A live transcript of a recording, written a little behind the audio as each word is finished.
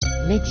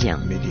ميديا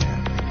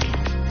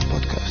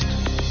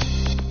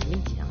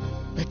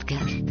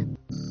بودكاست.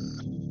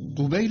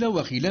 قبيل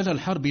وخلال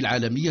الحرب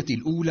العالمية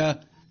الأولى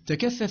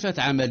تكثفت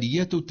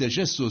عمليات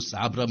التجسس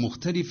عبر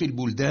مختلف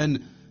البلدان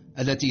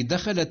التي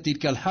دخلت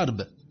تلك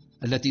الحرب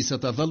التي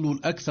ستظل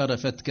الأكثر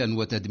فتكا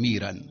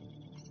وتدميرا.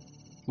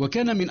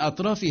 وكان من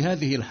أطراف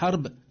هذه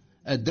الحرب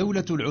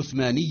الدولة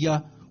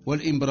العثمانية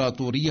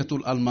والإمبراطورية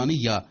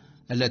الألمانية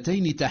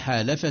اللتين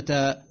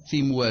تحالفتا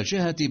في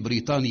مواجهة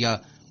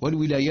بريطانيا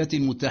والولايات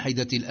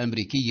المتحدة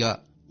الأمريكية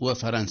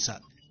وفرنسا.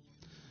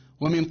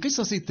 ومن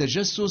قصص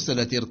التجسس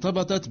التي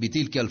ارتبطت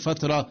بتلك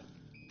الفترة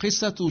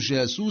قصة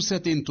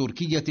جاسوسة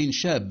تركية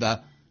شابة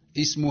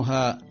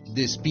اسمها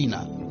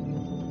ديسبينا.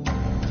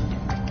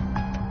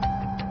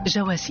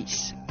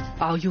 جواسيس،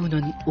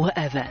 عيون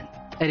وآذان،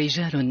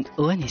 رجال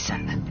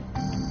ونساء،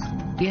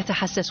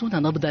 يتحسسون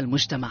نبض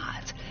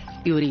المجتمعات،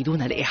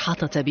 يريدون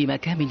الإحاطة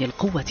بمكامن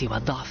القوة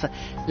والضعف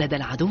لدى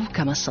العدو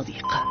كما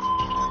الصديق.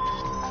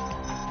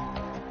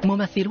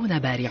 ممثلون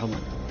بارعون،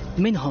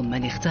 منهم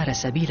من اختار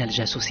سبيل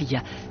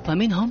الجاسوسية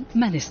ومنهم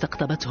من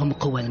استقطبتهم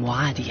قوى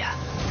المعادية.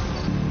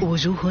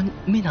 وجوه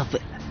من الظل،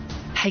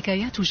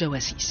 حكايات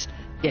جواسيس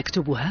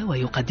يكتبها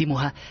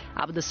ويقدمها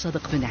عبد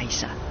الصادق بن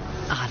عيسى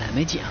على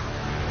ميديا.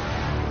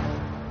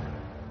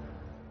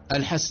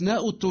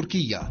 الحسناء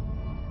التركية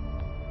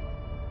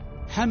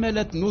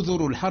حملت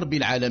نذر الحرب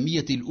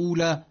العالمية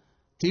الأولى،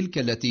 تلك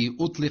التي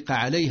أطلق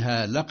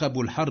عليها لقب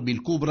الحرب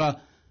الكبرى،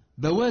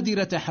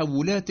 بوادر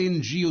تحولات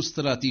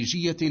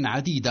جيوستراتيجية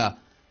عديدة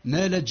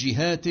نالت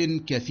جهات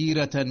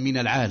كثيرة من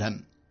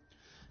العالم.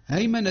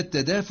 هيمن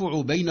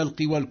التدافع بين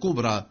القوى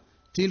الكبرى،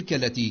 تلك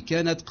التي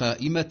كانت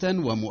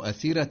قائمة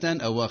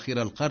ومؤثرة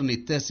أواخر القرن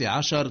التاسع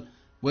عشر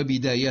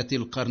وبدايات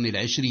القرن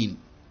العشرين،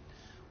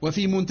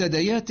 وفي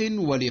منتديات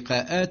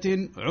ولقاءات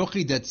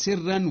عقدت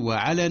سرا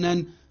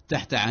وعلنا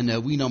تحت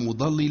عناوين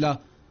مضللة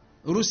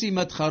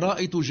رسمت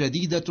خرائط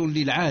جديدة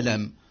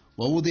للعالم،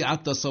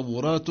 ووضعت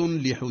تصورات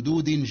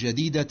لحدود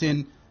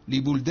جديدة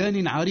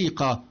لبلدان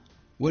عريقة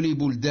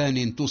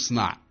ولبلدان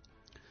تصنع.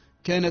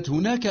 كانت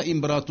هناك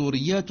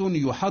إمبراطوريات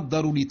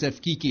يحضر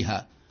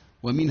لتفكيكها،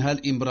 ومنها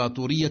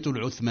الإمبراطورية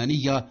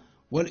العثمانية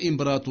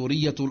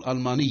والإمبراطورية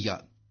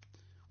الألمانية،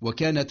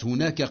 وكانت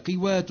هناك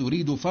قوى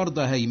تريد فرض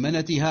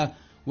هيمنتها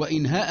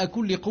وإنهاء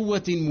كل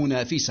قوة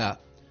منافسة،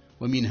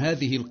 ومن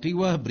هذه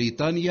القوى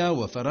بريطانيا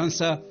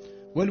وفرنسا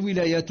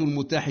والولايات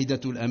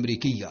المتحدة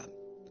الأمريكية.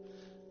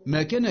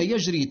 ما كان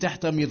يجري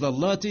تحت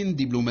مظلات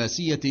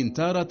دبلوماسية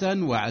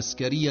تارة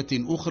وعسكرية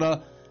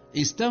أخرى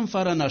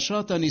استنفر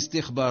نشاطا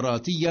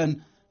استخباراتيا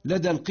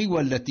لدى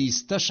القوى التي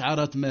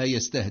استشعرت ما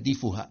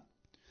يستهدفها،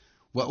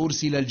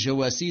 وأرسل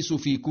الجواسيس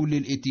في كل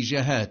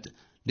الاتجاهات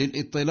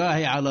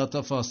للاطلاع على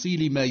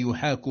تفاصيل ما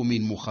يحاك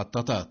من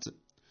مخططات.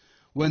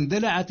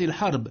 واندلعت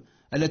الحرب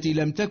التي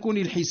لم تكن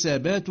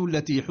الحسابات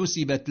التي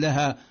حسبت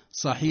لها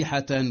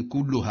صحيحة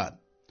كلها.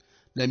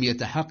 لم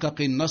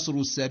يتحقق النصر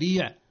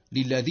السريع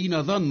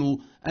للذين ظنوا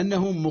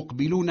أنهم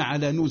مقبلون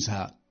على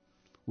نزهة،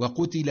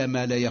 وقتل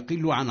ما لا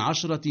يقل عن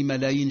 10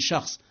 ملايين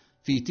شخص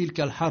في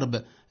تلك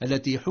الحرب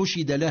التي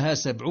حشد لها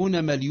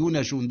 70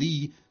 مليون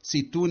جندي،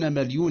 60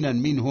 مليونا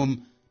منهم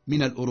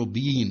من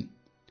الأوروبيين.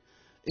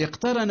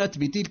 اقترنت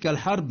بتلك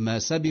الحرب ما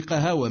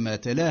سبقها وما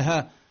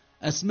تلاها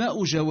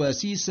أسماء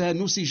جواسيس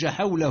نسج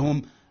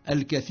حولهم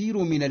الكثير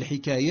من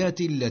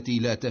الحكايات التي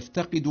لا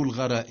تفتقد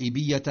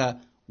الغرائبية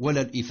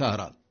ولا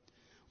الإثارة،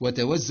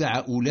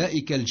 وتوزع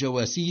أولئك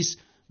الجواسيس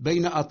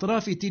بين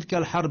أطراف تلك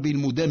الحرب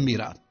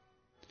المدمرة.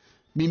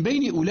 من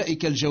بين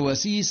أولئك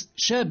الجواسيس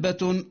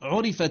شابة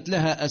عرفت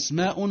لها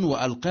أسماء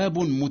وألقاب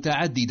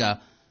متعددة،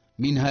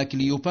 منها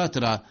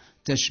كليوباترا،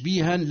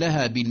 تشبيها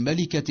لها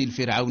بالملكة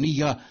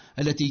الفرعونية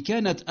التي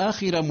كانت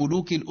آخر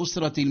ملوك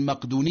الأسرة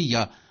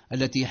المقدونية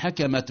التي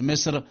حكمت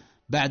مصر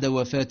بعد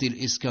وفاة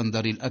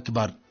الإسكندر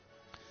الأكبر.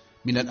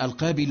 من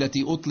الألقاب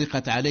التي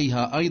أطلقت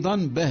عليها أيضا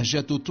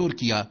بهجة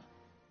تركيا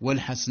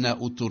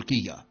والحسناء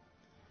التركية،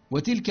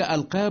 وتلك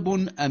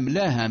ألقاب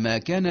أملاها ما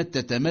كانت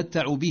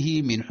تتمتع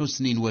به من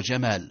حسن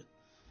وجمال.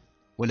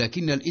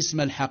 ولكن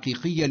الاسم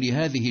الحقيقي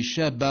لهذه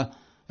الشابة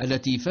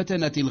التي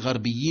فتنت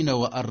الغربيين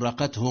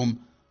وأرقتهم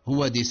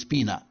هو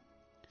ديسبينا.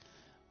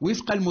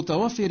 وفق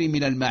المتوفر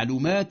من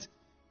المعلومات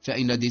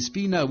فإن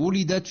ديسبينا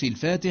ولدت في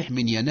الفاتح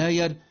من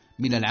يناير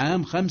من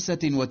العام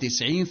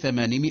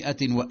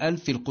 95,800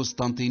 في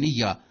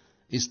القسطنطينية،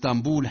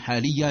 اسطنبول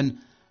حاليا،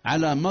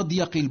 على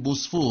مضيق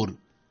البوسفور،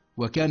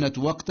 وكانت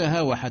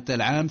وقتها وحتى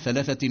العام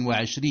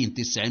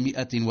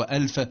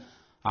 23,900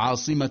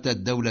 عاصمة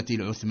الدولة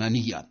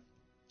العثمانية.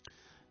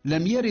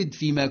 لم يرد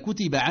فيما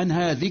كتب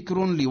عنها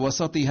ذكر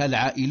لوسطها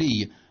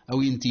العائلي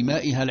أو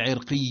انتمائها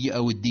العرقي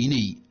أو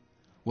الديني،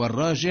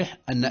 والراجح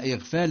أن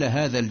إغفال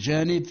هذا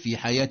الجانب في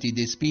حياة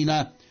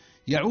ديسبينا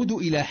يعود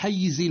إلى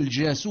حيز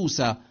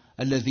الجاسوسة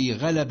الذي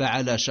غلب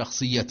على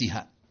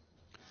شخصيتها.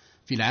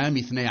 في العام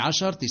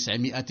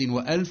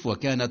 12,900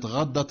 وكانت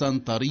غضة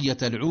طرية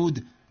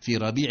العود في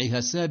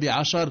ربيعها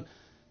 17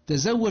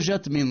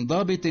 تزوجت من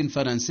ضابط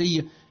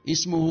فرنسي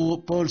اسمه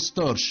بول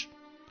ستورش،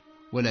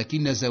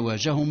 ولكن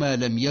زواجهما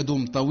لم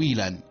يدم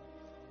طويلا،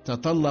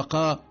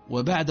 تطلقا،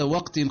 وبعد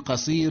وقت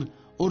قصير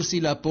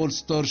أرسل بول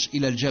ستورش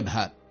إلى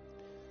الجبهة.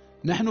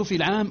 نحن في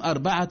العام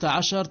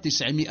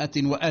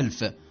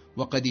 14,900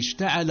 وقد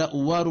اشتعل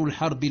أوار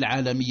الحرب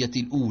العالمية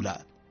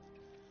الأولى.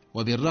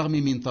 وبالرغم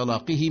من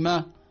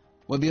طلاقهما،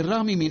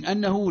 وبالرغم من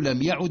أنه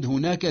لم يعد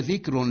هناك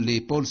ذكر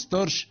لبول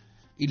ستورش،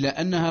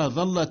 إلا أنها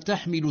ظلت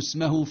تحمل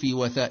اسمه في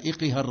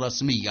وثائقها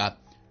الرسمية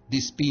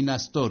ديسبينا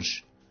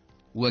ستورش،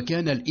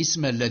 وكان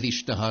الاسم الذي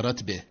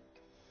اشتهرت به.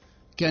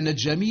 كانت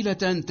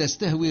جميلة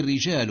تستهوي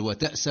الرجال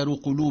وتأسر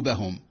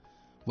قلوبهم،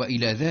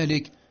 وإلى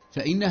ذلك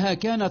فإنها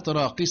كانت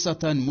راقصة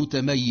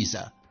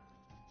متميزة.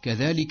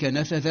 كذلك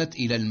نفذت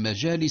إلى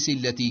المجالس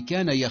التي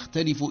كان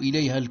يختلف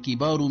إليها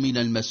الكبار من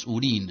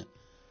المسؤولين،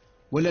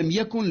 ولم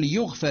يكن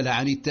ليغفل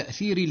عن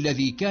التأثير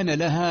الذي كان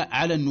لها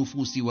على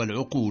النفوس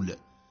والعقول.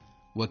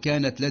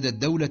 وكانت لدى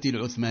الدولة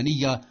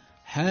العثمانية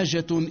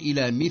حاجة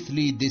إلى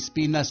مثل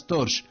ديسبينا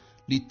ستورش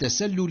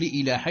للتسلل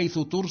إلى حيث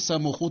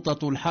ترسم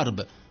خطط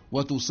الحرب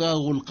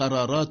وتصاغ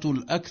القرارات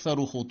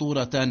الأكثر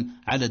خطورة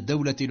على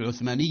الدولة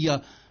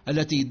العثمانية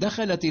التي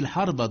دخلت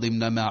الحرب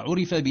ضمن ما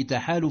عرف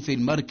بتحالف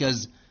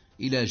المركز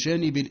إلى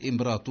جانب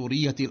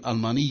الإمبراطورية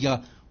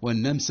الألمانية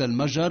والنمسا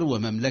المجر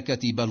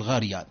ومملكة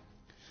بلغاريا.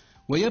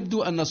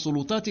 ويبدو أن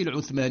السلطات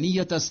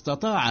العثمانية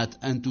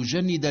استطاعت أن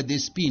تجند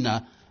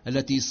ديسبينا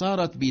التي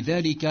صارت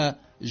بذلك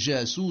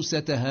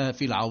جاسوستها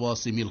في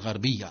العواصم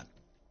الغربية.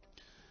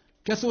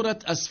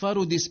 كثرت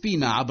أسفار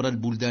ديسبينا عبر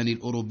البلدان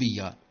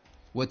الأوروبية،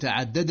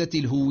 وتعددت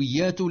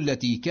الهويات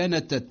التي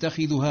كانت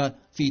تتخذها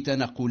في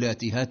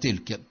تنقلاتها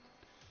تلك.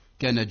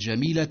 كانت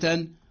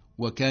جميلة،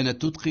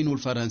 وكانت تتقن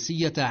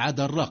الفرنسية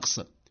عدا الرقص،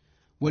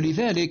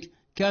 ولذلك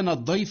كانت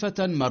ضيفة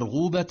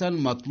مرغوبة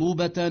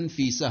مطلوبة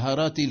في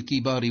سهرات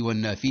الكبار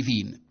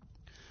والنافذين.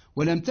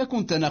 ولم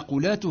تكن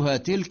تنقلاتها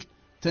تلك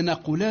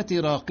تنقلات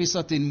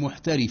راقصة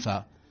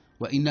محترفة،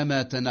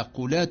 وإنما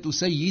تنقلات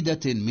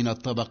سيدة من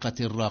الطبقة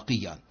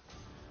الراقية.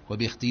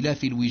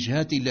 وباختلاف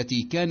الوجهات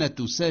التي كانت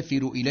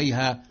تسافر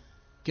إليها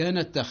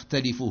كانت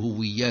تختلف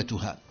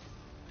هوياتها.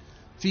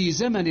 في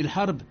زمن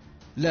الحرب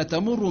لا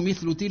تمر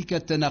مثل تلك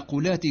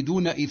التنقلات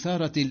دون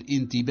إثارة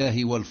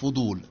الانتباه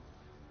والفضول،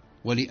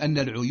 ولأن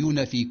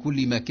العيون في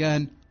كل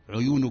مكان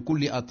عيون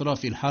كل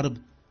أطراف الحرب،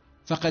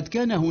 فقد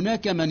كان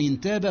هناك من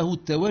انتابه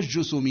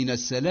التوجس من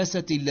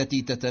السلاسة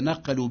التي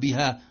تتنقل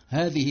بها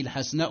هذه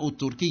الحسناء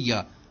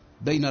التركية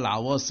بين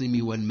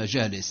العواصم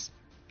والمجالس.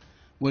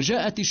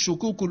 وجاءت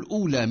الشكوك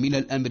الأولى من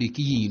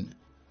الأمريكيين،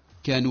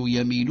 كانوا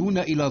يميلون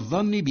إلى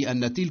الظن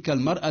بأن تلك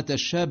المرأة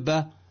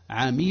الشابة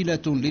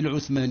عميلة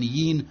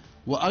للعثمانيين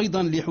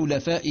وأيضا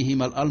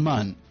لحلفائهم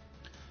الألمان.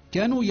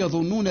 كانوا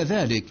يظنون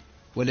ذلك،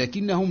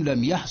 ولكنهم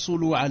لم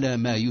يحصلوا على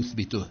ما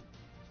يثبته.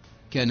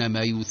 كان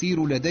ما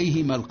يثير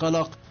لديهم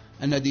القلق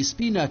أن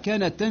ديسبينا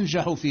كانت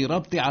تنجح في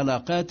ربط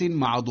علاقات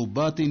مع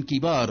ضباط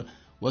كبار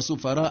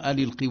وسفراء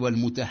للقوى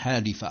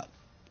المتحالفة.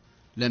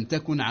 لم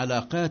تكن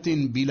علاقات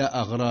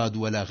بلا أغراض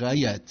ولا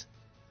غايات.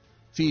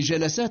 في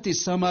جلسات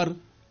السمر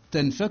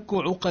تنفك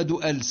عقد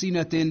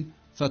ألسنة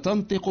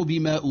فتنطق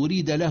بما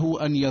أريد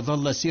له أن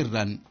يظل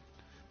سرا،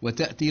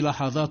 وتأتي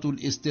لحظات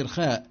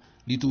الاسترخاء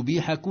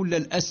لتبيح كل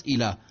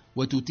الأسئلة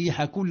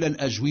وتتيح كل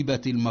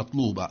الأجوبة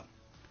المطلوبة.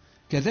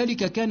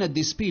 كذلك كانت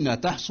ديسبينا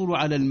تحصل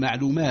على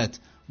المعلومات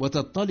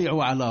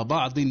وتطلع على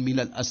بعض من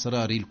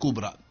الأسرار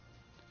الكبرى.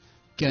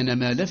 كان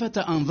ما لفت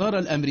أنظار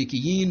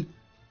الأمريكيين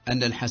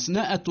أن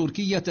الحسناء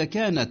التركية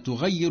كانت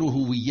تغير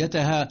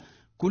هويتها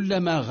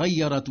كلما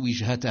غيرت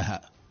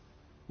وجهتها،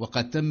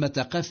 وقد تم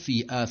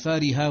تقفي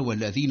آثارها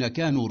والذين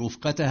كانوا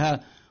رفقتها،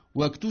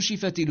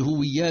 واكتشفت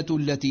الهويات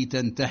التي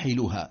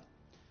تنتحلها.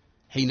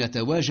 حين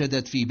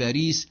تواجدت في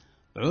باريس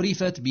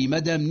عرفت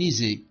بمدام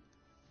نيزي،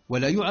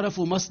 ولا يعرف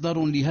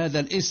مصدر لهذا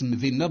الاسم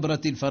ذي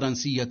النبرة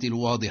الفرنسية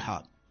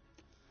الواضحة.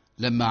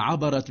 لما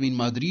عبرت من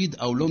مدريد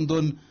أو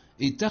لندن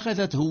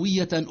اتخذت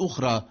هوية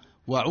أخرى،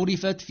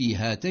 وعرفت في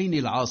هاتين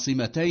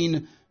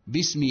العاصمتين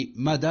باسم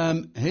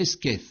مدام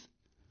هيسكيث.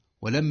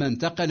 ولما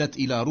انتقلت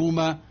إلى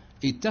روما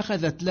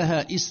اتخذت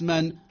لها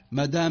اسما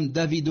مدام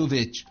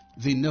دافيدوفيتش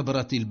ذي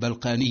النبرة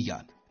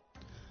البلقانية.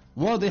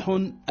 واضح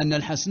أن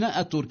الحسناء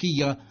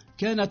التركية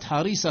كانت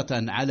حريصة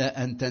على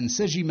أن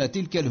تنسجم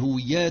تلك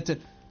الهويات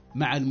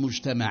مع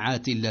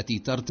المجتمعات التي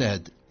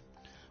ترتاد،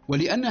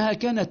 ولأنها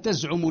كانت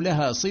تزعم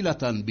لها صلة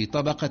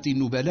بطبقة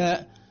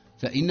النبلاء،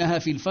 فإنها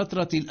في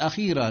الفترة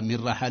الأخيرة من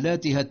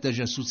رحلاتها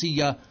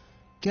التجسسية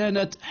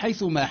كانت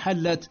حيثما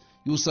حلت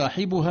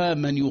يصاحبها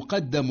من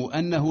يقدم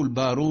أنه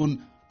البارون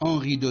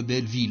أنغي دو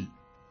بيلفيل.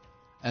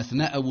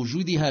 أثناء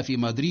وجودها في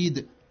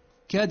مدريد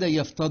كاد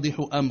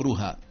يفتضح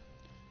أمرها.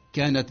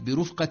 كانت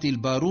برفقة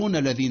البارون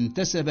الذي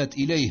انتسبت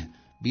إليه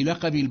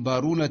بلقب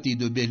البارونة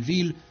دو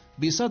بيلفيل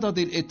بصدد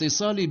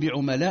الاتصال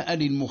بعملاء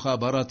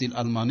للمخابرات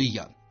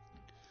الألمانية.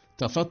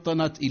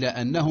 تفطنت إلى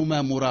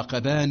أنهما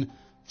مراقبان،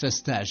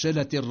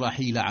 فاستعجلت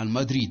الرحيل عن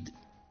مدريد.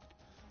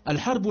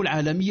 الحرب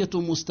العالمية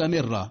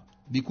مستمرة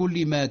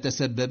بكل ما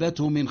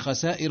تسببته من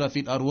خسائر في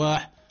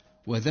الأرواح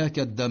وذاك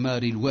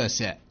الدمار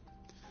الواسع.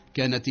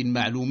 كانت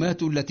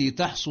المعلومات التي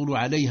تحصل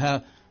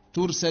عليها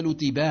ترسل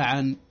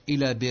تباعا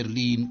إلى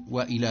برلين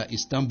وإلى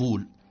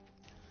إسطنبول.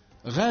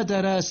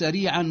 غادر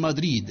سريعا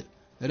مدريد،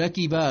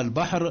 ركب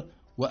البحر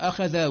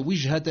وأخذ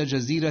وجهة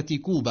جزيرة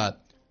كوبا،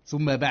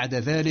 ثم بعد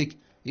ذلك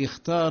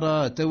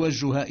اختار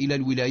توجه إلى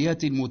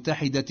الولايات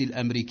المتحدة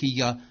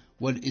الأمريكية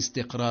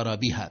والاستقرار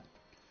بها.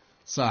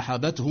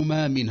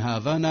 صاحبتهما من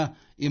هافانا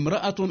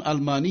امرأة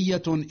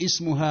ألمانية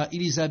اسمها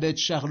إليزابيث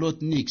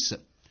شارلوت نيكس،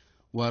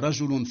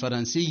 ورجل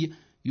فرنسي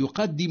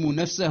يقدم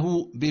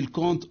نفسه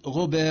بالكونت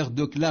روبير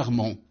دو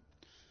كلارمون.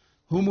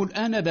 هم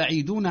الآن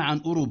بعيدون عن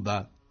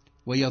أوروبا،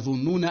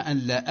 ويظنون أن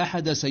لا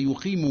أحد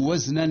سيقيم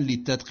وزنا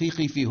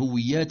للتدقيق في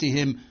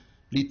هوياتهم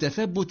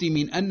للتثبت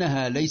من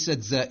أنها ليست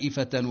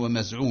زائفة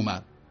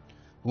ومزعومة.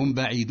 هم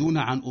بعيدون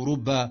عن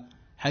أوروبا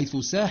حيث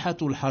ساحة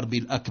الحرب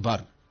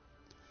الأكبر.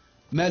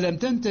 ما لم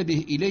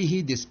تنتبه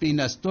إليه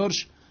ديسبينا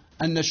ستورش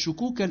أن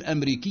الشكوك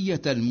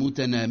الأمريكية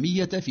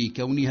المتنامية في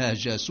كونها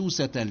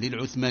جاسوسة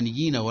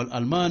للعثمانيين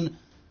والألمان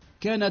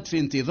كانت في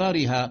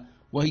انتظارها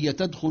وهي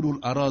تدخل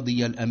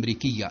الأراضي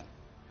الأمريكية،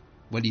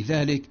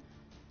 ولذلك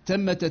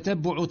تم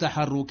تتبع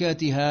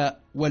تحركاتها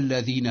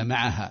والذين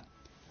معها،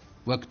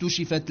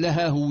 واكتشفت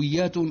لها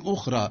هويات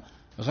أخرى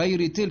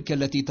غير تلك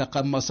التي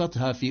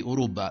تقمصتها في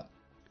أوروبا.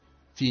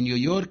 في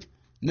نيويورك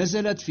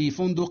نزلت في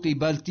فندق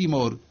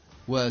بالتيمور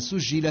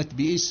وسجلت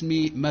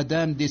باسم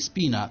مدام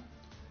ديسبينا،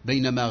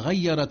 بينما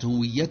غيرت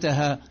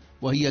هويتها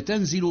وهي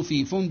تنزل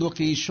في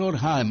فندق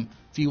شورهام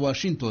في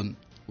واشنطن،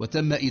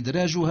 وتم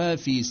إدراجها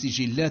في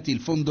سجلات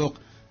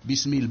الفندق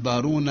باسم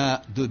البارونة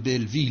دو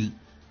بيلفيل،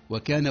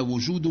 وكان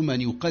وجود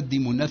من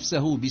يقدم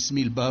نفسه باسم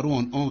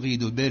البارون أنري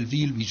دو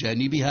بيلفيل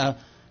بجانبها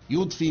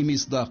يضفي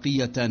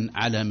مصداقية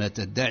على ما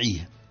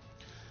تدعيه.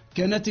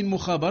 كانت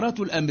المخابرات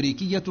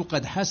الأمريكية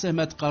قد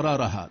حسمت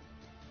قرارها.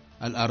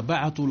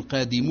 الأربعة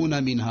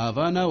القادمون من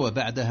هافانا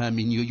وبعدها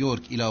من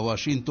نيويورك إلى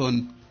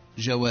واشنطن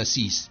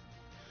جواسيس،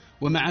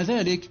 ومع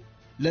ذلك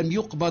لم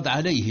يقبض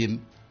عليهم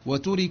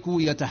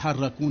وتركوا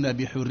يتحركون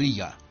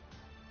بحرية،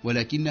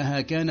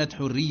 ولكنها كانت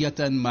حرية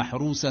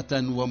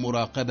محروسة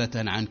ومراقبة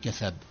عن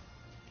كثب.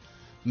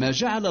 ما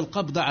جعل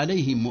القبض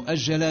عليهم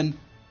مؤجلا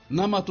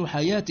نمط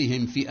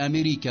حياتهم في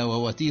أمريكا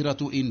ووتيرة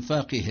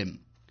إنفاقهم.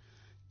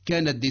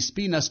 كانت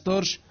ديسبينا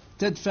ستورش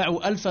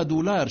تدفع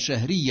 $1000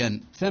 شهريا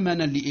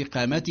ثمنا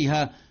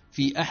لإقامتها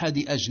في أحد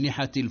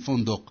أجنحة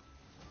الفندق،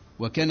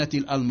 وكانت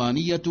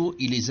الألمانية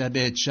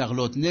إليزابيث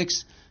شارلوت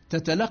نيكس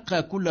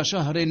تتلقى كل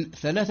شهر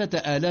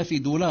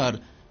 $3000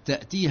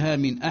 تأتيها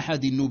من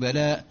أحد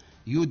النبلاء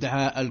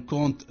يدعى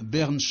الكونت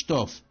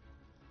بيرنشتوف.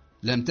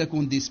 لم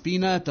تكن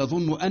ديسبينا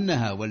تظن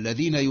أنها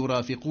والذين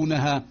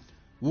يرافقونها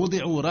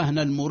وضعوا رهن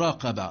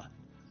المراقبة،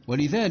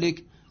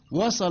 ولذلك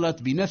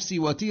واصلت بنفس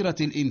وتيرة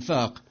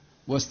الإنفاق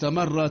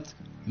واستمرت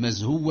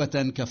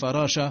مزهوة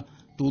كفراشة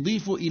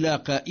تضيف إلى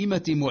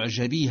قائمة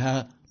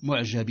معجبيها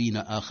معجبين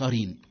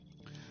آخرين.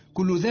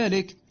 كل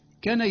ذلك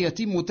كان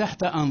يتم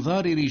تحت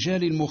أنظار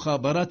رجال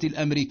المخابرات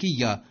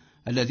الأمريكية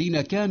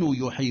الذين كانوا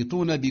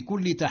يحيطون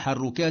بكل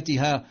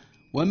تحركاتها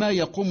وما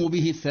يقوم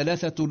به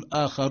الثلاثة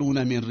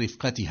الآخرون من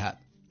رفقتها.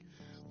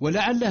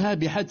 ولعلها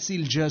بحدس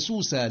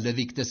الجاسوس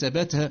الذي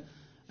اكتسبته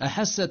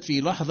أحست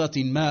في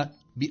لحظة ما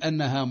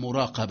بأنها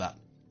مراقبة.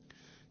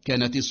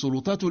 كانت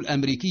السلطات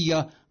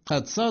الأمريكية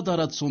قد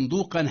صادرت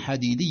صندوقا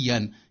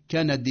حديديا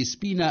كانت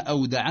ديسبينا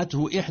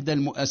أودعته إحدى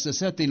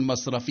المؤسسات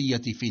المصرفية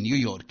في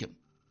نيويورك،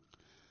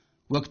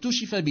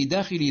 واكتشف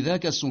بداخل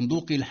ذاك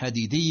الصندوق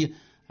الحديدي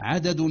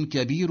عدد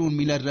كبير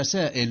من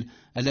الرسائل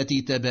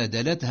التي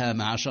تبادلتها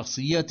مع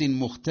شخصيات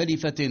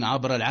مختلفة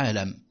عبر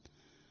العالم،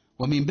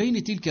 ومن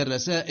بين تلك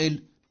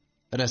الرسائل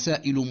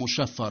رسائل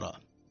مشفرة.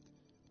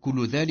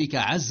 كل ذلك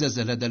عزز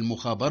لدى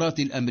المخابرات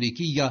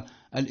الأمريكية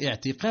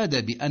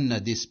الاعتقاد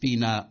بأن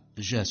ديسبينا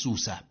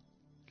جاسوسة.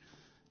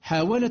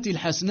 حاولت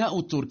الحسناء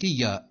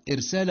التركية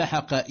إرسال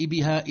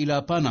حقائبها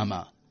إلى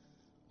بنما،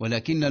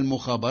 ولكن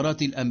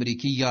المخابرات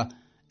الأمريكية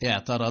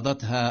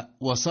اعترضتها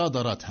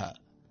وصادرتها.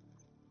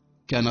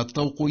 كان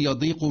الطوق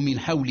يضيق من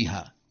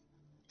حولها.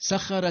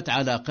 سخرت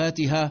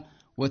علاقاتها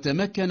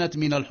وتمكنت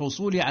من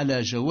الحصول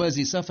على جواز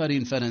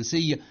سفر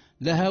فرنسي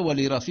لها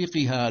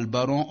ولرفيقها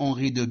البارون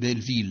أنري دو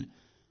بيلفيل،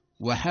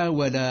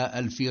 وحاول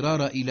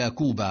الفرار إلى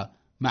كوبا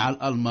مع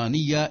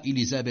الألمانية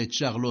إليزابيث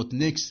شارلوت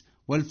نيكس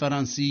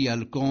والفرنسي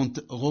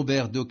الكونت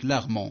روبير دو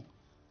كلارمون،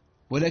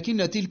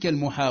 ولكن تلك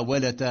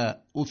المحاولة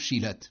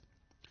أفشلت.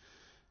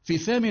 في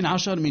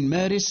 18 من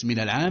مارس من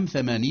العام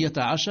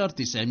 18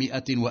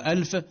 900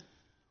 وألف،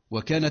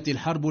 وكانت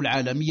الحرب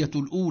العالمية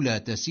الأولى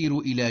تسير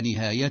إلى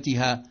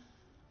نهايتها،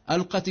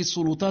 ألقت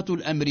السلطات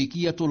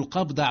الأمريكية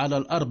القبض على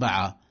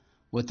الأربعة،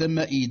 وتم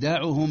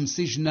إيداعهم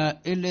سجن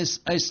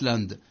إليس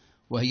أيسلاند،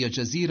 وهي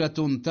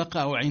جزيرة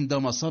تقع عند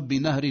مصب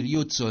نهر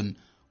اليوتسون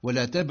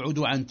ولا تبعد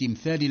عن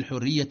تمثال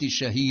الحرية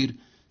الشهير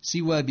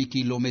سوى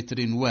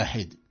بكيلومتر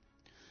واحد.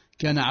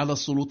 كان على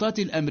السلطات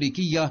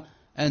الأمريكية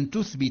أن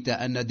تثبت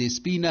أن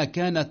ديسبينا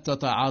كانت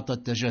تتعاطى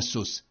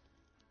التجسس،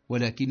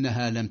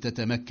 ولكنها لم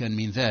تتمكن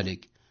من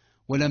ذلك،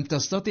 ولم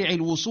تستطع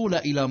الوصول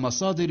إلى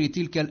مصادر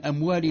تلك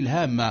الأموال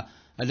الهامة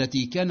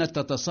التي كانت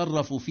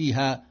تتصرف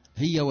فيها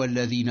هي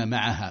والذين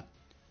معها.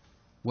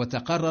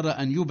 وتقرر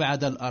أن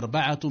يبعد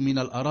الأربعة من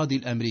الأراضي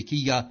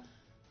الأمريكية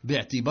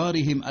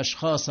باعتبارهم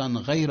أشخاصا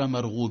غير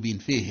مرغوب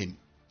فيهم.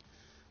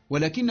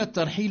 ولكن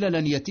الترحيل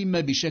لن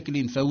يتم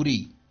بشكل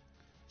فوري،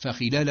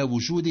 فخلال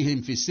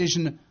وجودهم في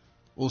السجن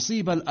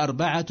أصيب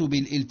الأربعة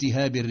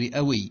بالالتهاب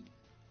الرئوي.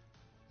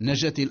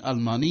 نجت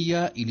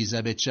الألمانية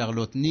إليزابيث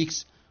شارلوت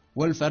نيكس،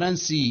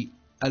 والفرنسي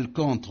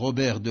الكونت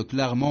روبير دو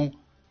كلارمون،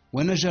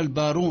 ونجا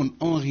البارون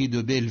أنري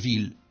دو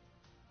بيلفيل.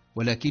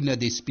 ولكن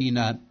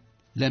ديسبينا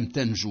لم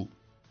تنجو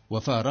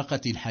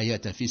وفارقت الحياة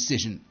في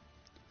السجن.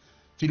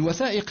 في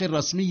الوثائق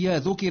الرسمية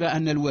ذكر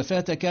أن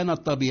الوفاة كانت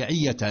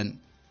طبيعية،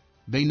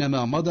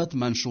 بينما مضت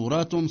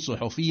منشورات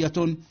صحفية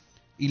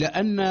إلى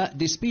أن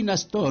ديسبينا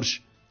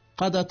ستورش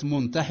قضت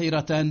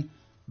منتحرة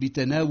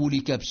بتناول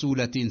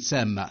كبسولة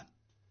سامة.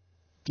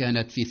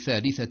 كانت في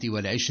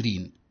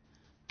 23.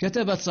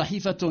 كتبت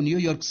صحيفة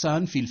نيويورك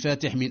سان في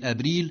الفاتح من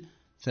أبريل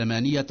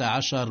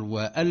 18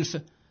 و1000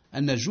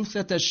 أن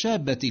الجثة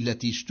الشابة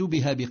التي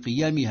اشتبه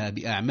بقيامها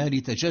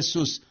بأعمال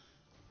تجسس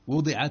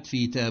وضعت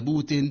في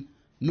تابوت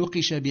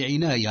نقش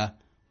بعناية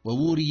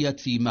ووريت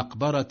في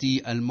مقبرة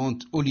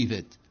المونت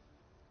أوليفيت.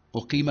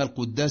 أقيم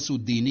القداس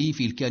الديني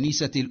في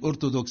الكنيسة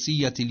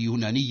الأرثوذكسية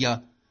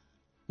اليونانية،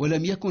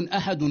 ولم يكن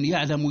أحد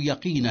يعلم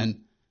يقينا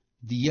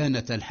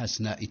ديانة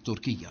الحسناء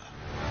التركية.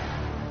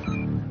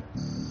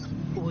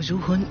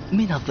 وجوه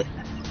من الظل،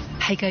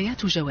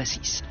 حكايات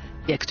جواسيس،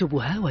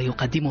 يكتبها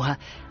ويقدمها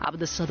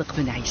عبد الصادق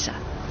بن عيسى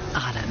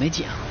على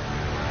ميديا.